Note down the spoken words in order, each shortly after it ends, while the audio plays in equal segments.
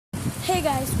Hey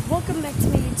guys, welcome back to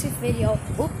my YouTube video.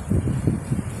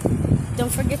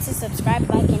 Don't forget to subscribe,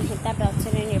 like, and hit that bell to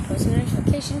turn on your post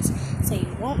notifications so you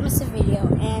won't miss a video.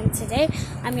 And today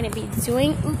I'm gonna be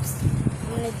doing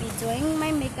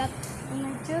my makeup. And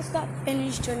I just got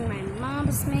finished doing my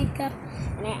mom's makeup,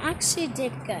 and I actually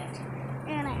did good.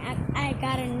 And I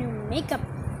got a new makeup.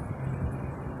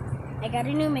 I got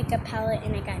a new makeup palette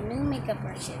and I got new makeup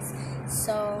brushes.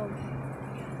 So,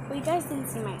 well, you guys didn't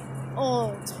see my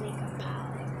old makeup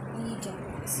palette. You don't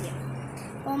want to see it.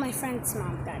 Well, my friend's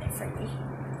mom got it for me.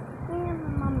 And my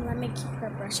mom let me keep her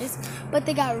brushes, but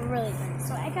they got really good.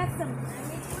 So I got some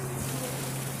mermaid ones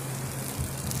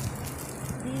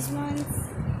here. These ones.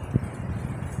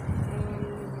 And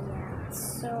yeah,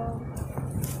 so,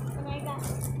 and I got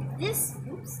this,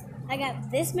 I got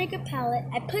this makeup palette.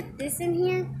 I put this in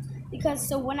here because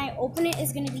so when I open it,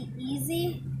 it's going to be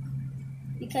easy.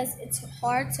 Because it's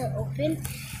hard to open,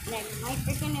 and I might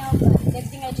break a nail, but good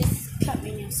thing I just cut my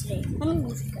nails today. Let me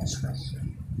use a brush first.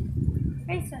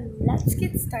 Okay, so let's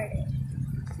get started.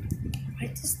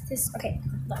 What is this? Okay,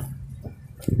 look.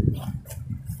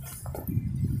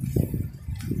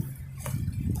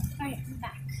 Alright, I'm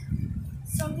back.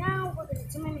 So now we're gonna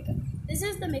do my makeup. This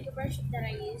is the makeup brush that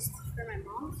I used for my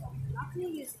mom, so I'm not gonna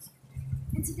use it.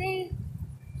 And today,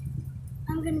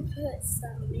 I'm gonna put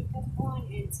some makeup on,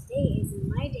 and today is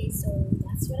my day, so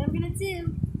that's what I'm gonna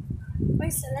do.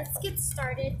 Alright, so let's get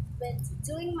started with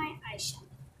doing my eyeshadow.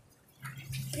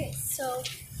 Okay, so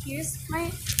here's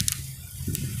my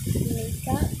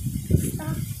makeup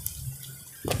stuff.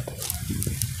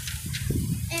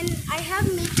 And I have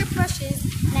makeup brushes,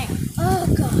 and I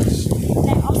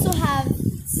also have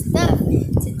stuff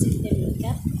to do the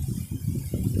makeup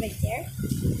right there.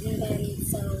 And then,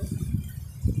 so,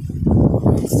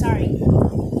 sorry.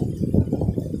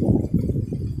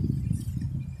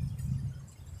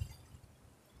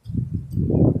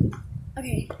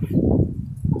 Okay.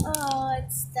 Oh,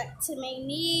 it's stuck to my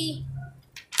knee.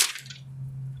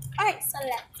 Alright, so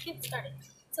let's get started.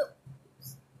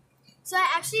 So I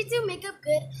actually do makeup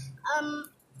good.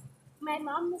 My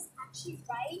mom was actually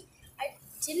right. I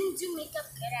didn't do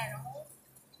makeup good at all.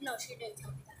 No, she didn't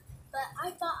tell me that. But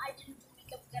I thought I didn't do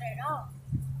makeup good at all.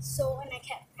 So when I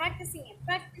kept practicing and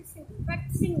practicing and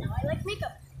practicing, now I like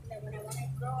makeup. And then when I want to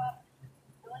grow up,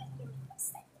 I want to do makeup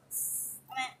stylist.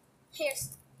 I meant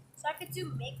hairstyle. So I could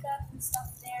do makeup and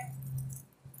stuff there.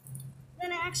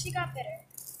 Then I actually got better.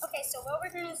 Okay, so what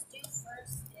we're going to do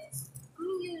first is, I'm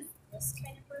going to use this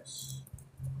kind of brush.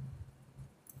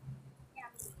 Yeah,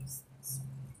 I'm going to use this.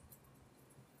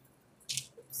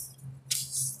 Oops.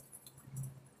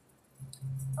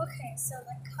 Okay, so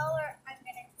the color I'm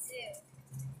going to do.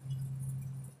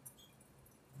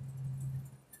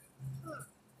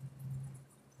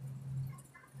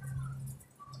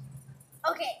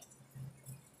 Okay,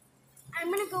 I'm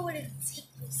going to go with a deep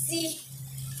blue. See?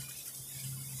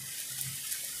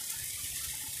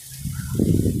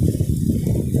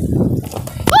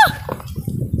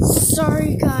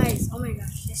 Sorry guys. Oh my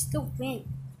gosh, there's still wind.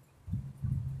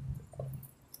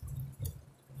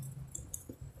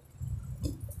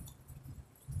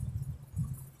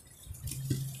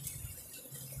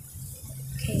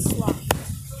 Okay, slow.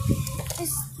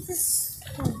 This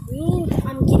wind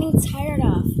I'm getting tired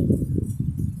of.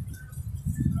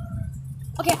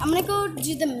 Okay, I'm gonna go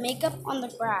do the makeup on the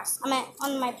grass.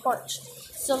 On my porch.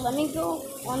 So let me go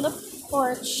on the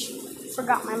porch.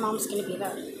 Forgot my mom's gonna be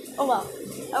there. Oh well,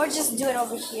 I would just do it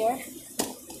over here.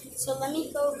 So let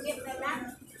me go get my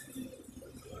mat.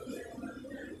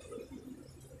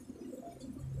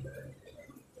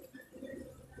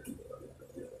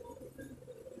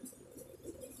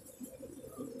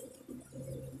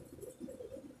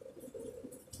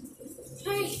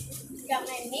 Hi, got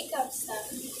my makeup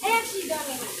stuff. I actually got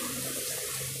my mat.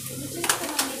 Let me just put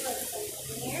my makeup stuff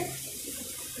in here.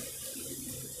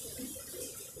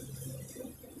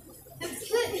 Let's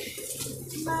put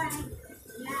my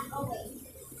mat away.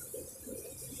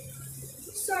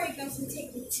 Sorry guys, I'm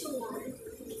taking too long.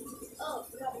 Oh,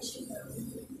 I forgot my shoe on.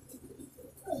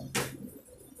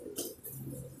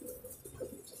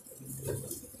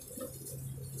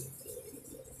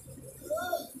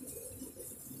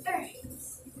 Alright.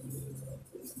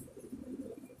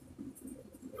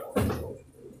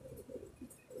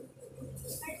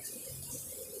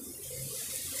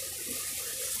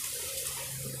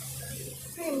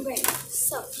 I'm ready.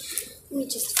 So, let me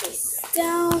just face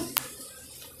down.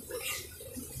 Okay.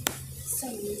 So,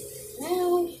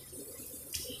 down.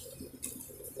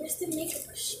 Where's the makeup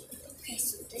brush? Okay,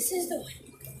 so this is the one.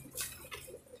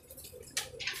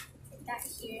 Put that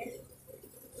here.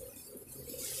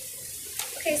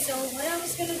 Okay, so what I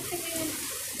was going to put in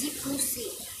deep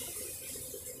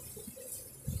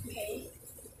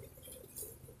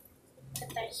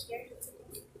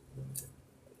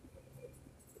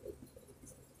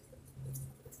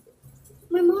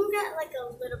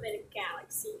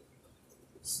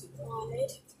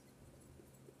wanted.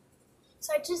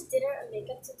 So I just did her a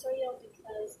makeup tutorial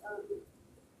because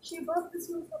she bought this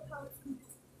one for Power.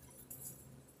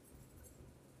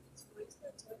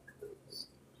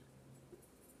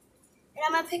 And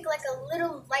I'm gonna pick like a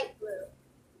little light blue.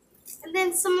 And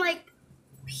then some like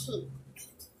pink.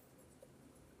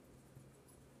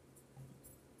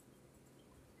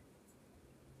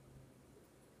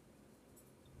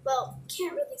 Well,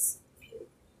 can't really see pink.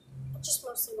 I just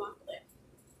mostly want blue.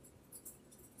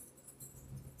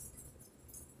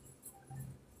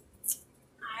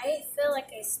 I feel like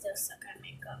I still suck at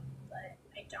makeup, but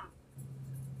I don't.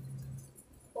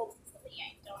 Hopefully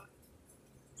I don't.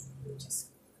 Let me just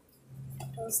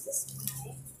close this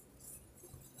eye.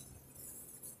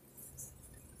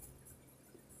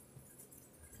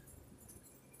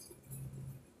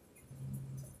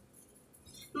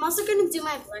 I'm also going to do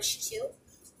my blush too,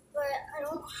 but I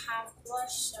don't have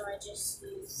blush, so I just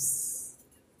use...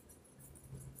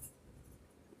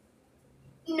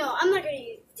 No, I'm not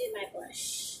going to do my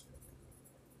blush.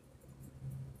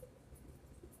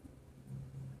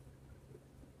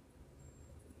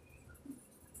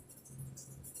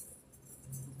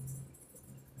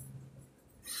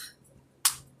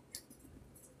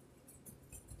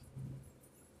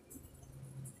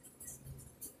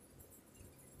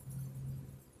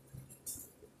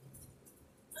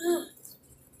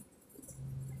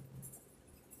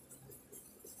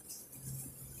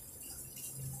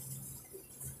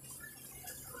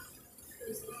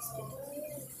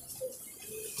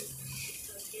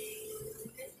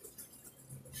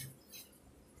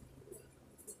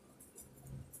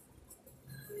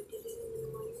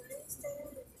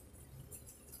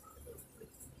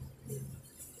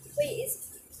 Wait,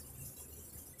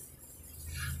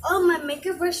 oh, my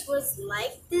makeup brush was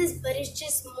like this, but it's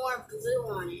just more blue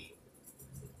on it.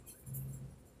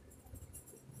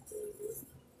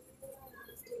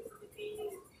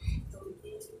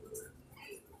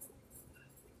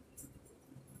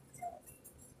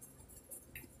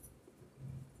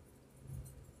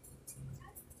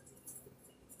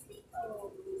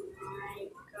 Oh my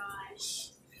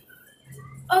gosh.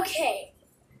 Okay.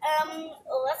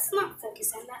 Let's not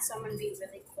focus on that, so I'm gonna be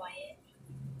really quiet.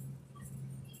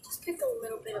 Just pick a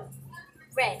little bit of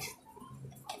red.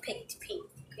 I picked pink,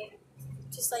 okay?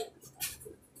 Just like...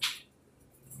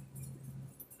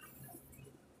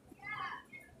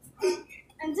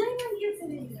 I'm doing my YouTube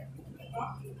video.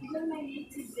 I'm doing my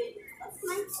YouTube video. That's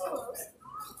my pillows.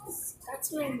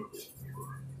 That's my... Okay,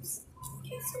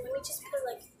 so let me just put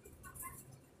like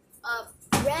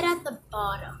red at the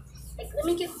bottom. Like, let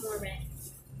me get more red.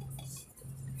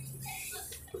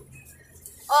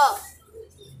 Oh,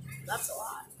 that's a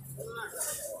lot. Not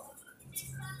really a lot.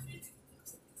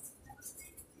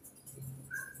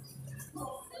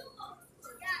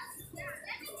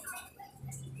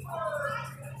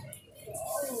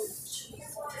 Oh,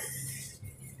 Jesus.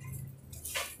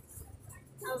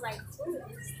 I was like, who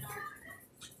is that?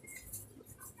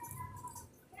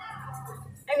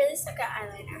 I really suck at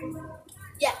eyeliner.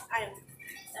 Yeah, eyeliner.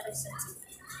 That is sensitive.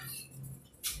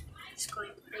 Just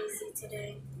going crazy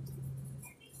today.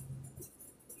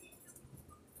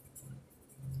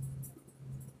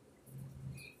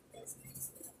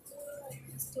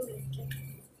 Let's do it again.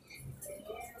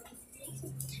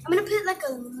 I'm gonna put like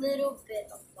a little bit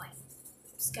of white.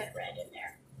 Just get red in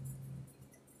there.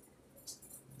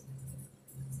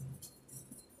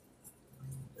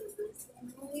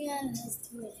 Oh yeah, let's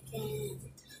do it again.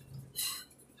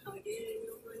 How do you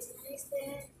know what I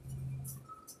said?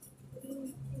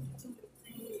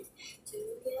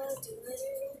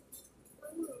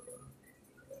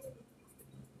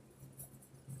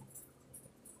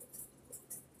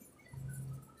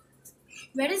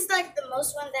 Red is like the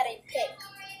most one that I pick.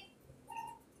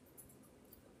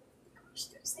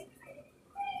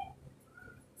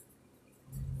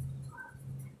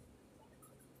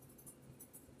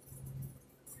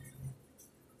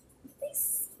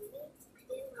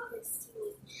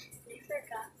 I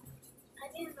forgot. I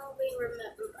didn't know we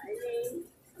remember my name.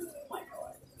 Oh my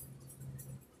god.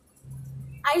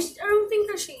 I don't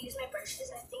think I should use my brushes.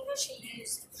 I think I should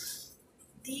use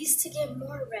these to get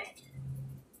more red.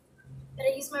 But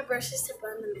I use my brushes to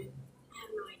blend them in. I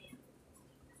have no idea.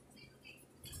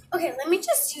 Okay, let me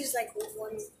just use like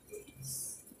one of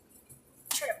these.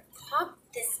 Try to pop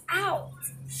this out.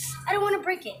 I don't want to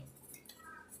break it.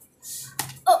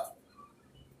 Oh!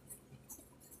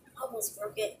 Almost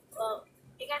broke it. Well,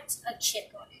 it got a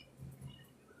chip on it.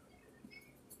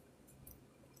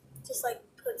 Just like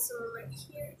put some right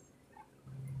here.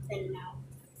 Then now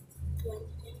blend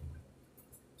it in.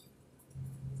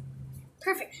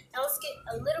 Perfect. Now let's get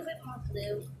a little bit more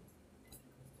blue.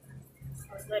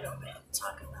 a little bit,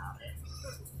 talk about it.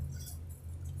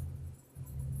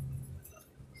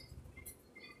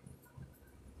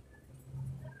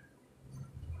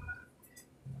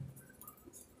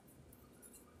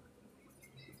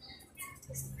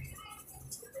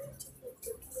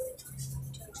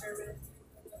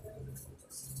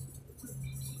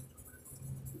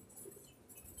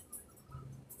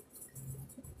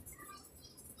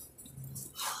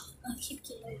 I'll keep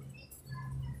getting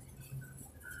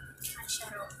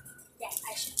eyeshadow. Yeah,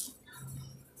 eyeshadow.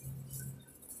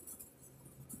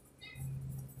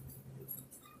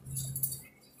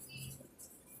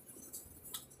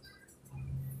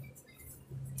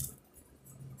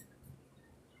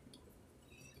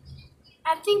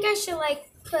 I think I should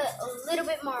like put a little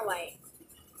bit more white.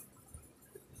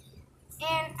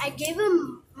 And I gave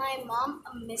my mom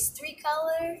a mystery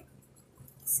color.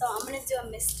 So I'm gonna do a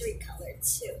mystery color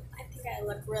too. I think I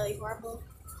look really horrible.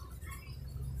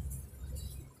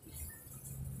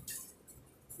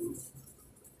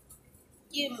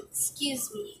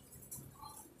 Excuse me.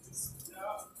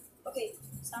 Okay,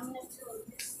 so I'm gonna do a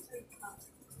mystery color.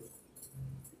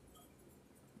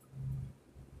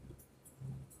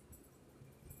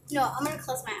 No, I'm gonna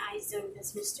close my eyes doing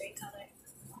this mystery color.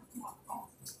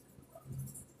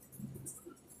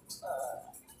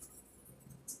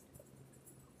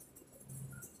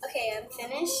 Okay, I'm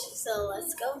finished, so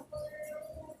let's go.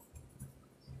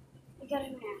 We got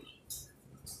it now.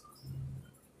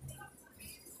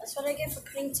 That's what I get for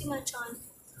putting too much on.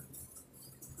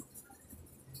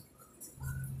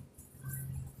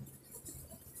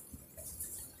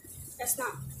 That's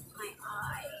not my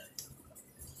eye.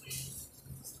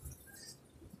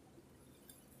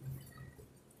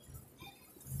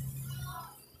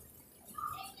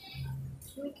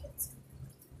 Can we get some?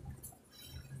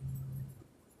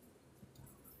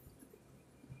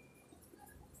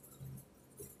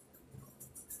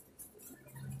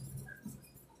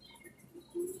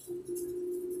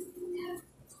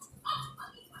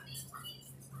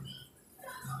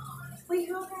 Wait,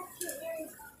 how back here?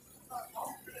 I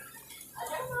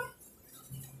don't know.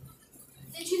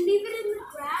 Did you leave it in the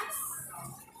grass?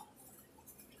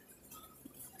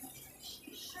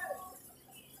 Sure.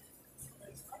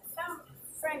 I found a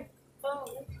friend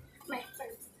phone. My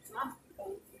friend, not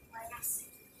phone. My grass.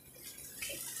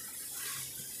 Okay.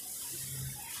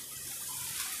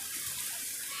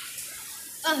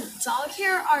 Dog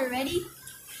hair already?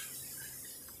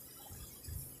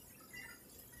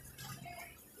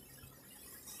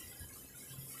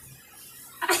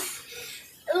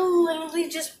 It literally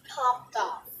just popped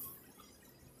off.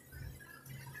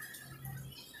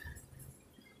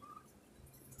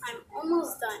 I'm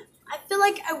almost done. I feel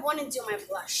like I want to do my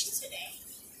blush today.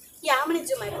 Yeah, I'm going to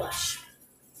do my blush.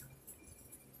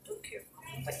 Don't care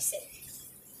what I say.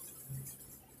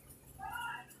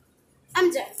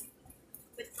 I'm done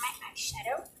with my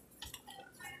eyeshadow.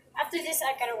 After this,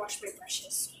 I gotta wash my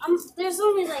brushes. There's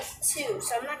only like 2,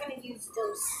 so I'm not gonna use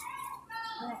those.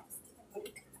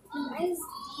 Why does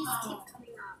these keep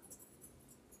coming out?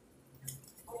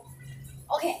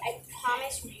 Okay, I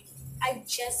promise you, I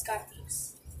just got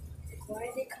these. Why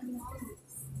are they coming out?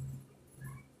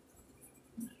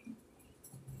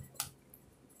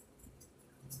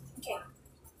 Okay.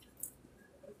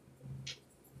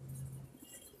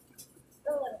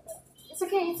 A little bit. It's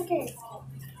okay, it's okay.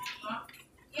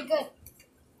 You're good.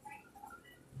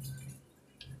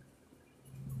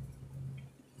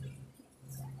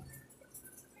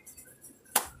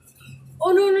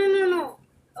 Oh, no.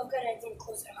 Oh, good, I didn't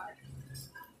close it hard.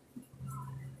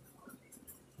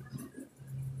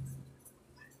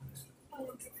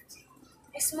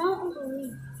 I smell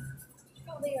Halloween.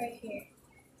 Probably right here.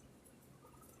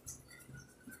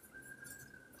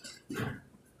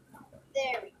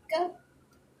 There we go.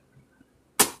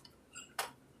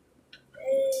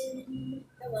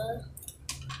 Hello.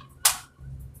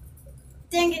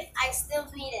 Dang it, I still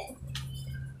need it.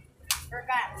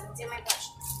 Forgot to do my blush.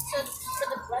 So for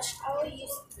the blush, I will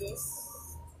use this.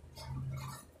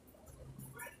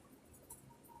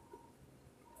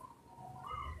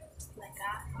 Like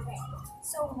that. Okay.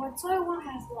 So what do I want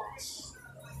my blush?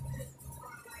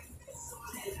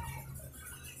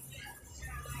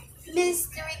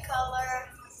 Mystery color.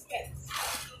 Okay.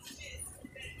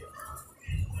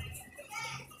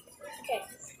 Okay.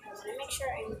 I want to make sure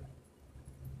I don't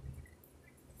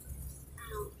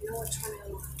know which one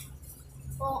I want.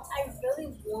 Well, I really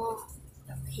want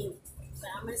the pink, but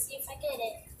I'm gonna see if I get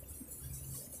it.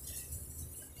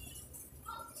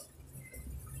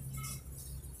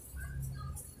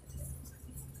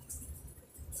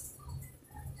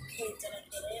 Okay, did I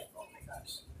get it? Oh my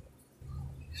gosh.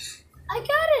 I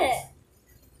got it!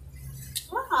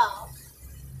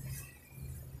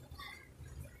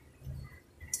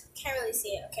 see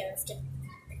it. Okay, let's get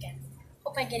it again.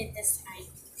 Hope I get it this time.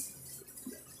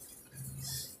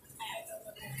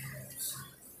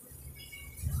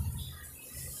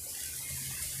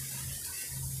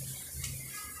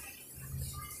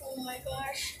 Oh my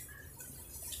gosh.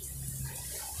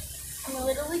 I'm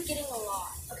literally getting a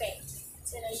lot. Okay,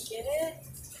 did I get it?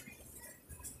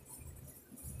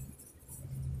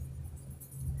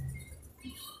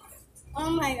 Oh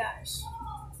my gosh.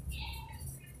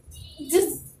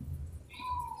 This.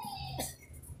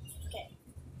 Okay.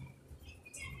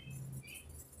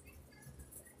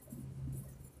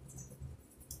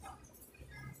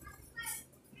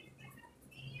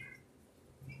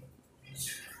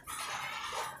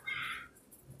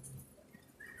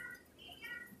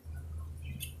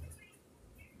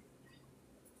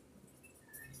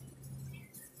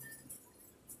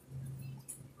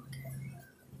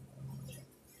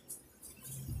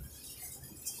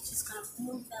 She's gonna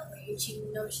move that way and she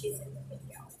knows she's in the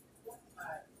video.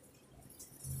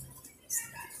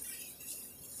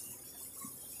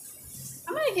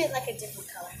 I'm gonna get like a different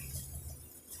color.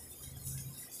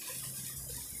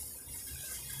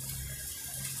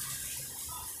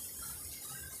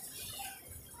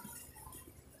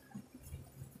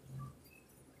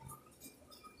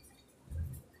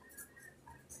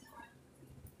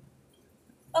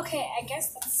 Okay, I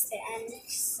guess that's the end,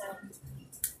 so.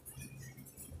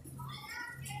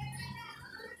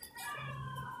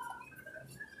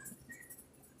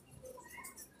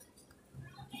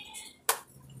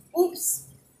 Oops.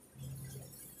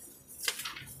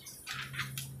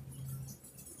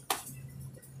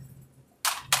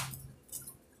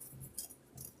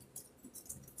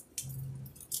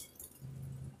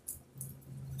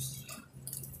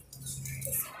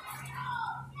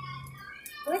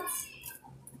 What?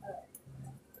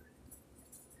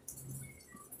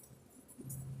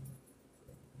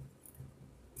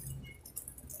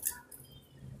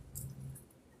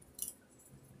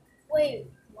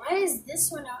 Wait, why is this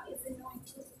one out even though I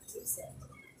didn't use it?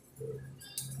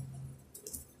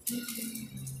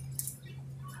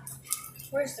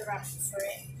 Where's the wrapper for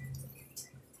it?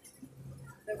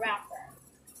 The wrapper.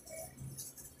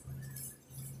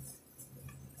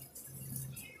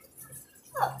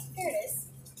 Oh, here it is.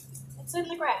 It's in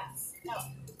the grass. No,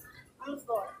 on the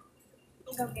floor.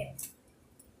 I'll go get it.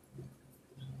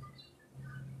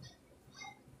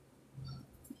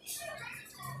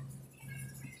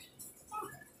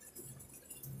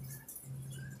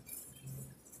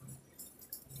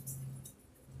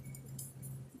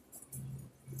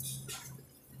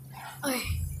 Okay.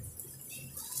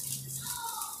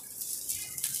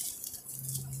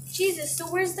 Jesus, so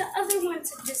where's the other one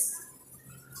to this?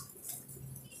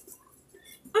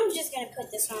 I'm just gonna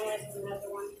put this one with another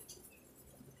one.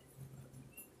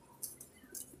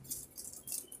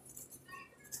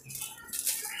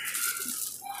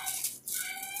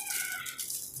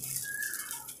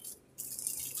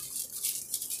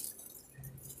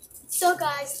 So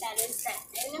guys, that is the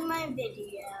end of my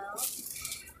video.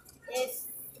 If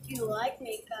you like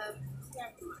makeup,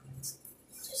 never mind.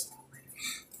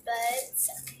 But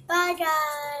bye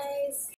guys.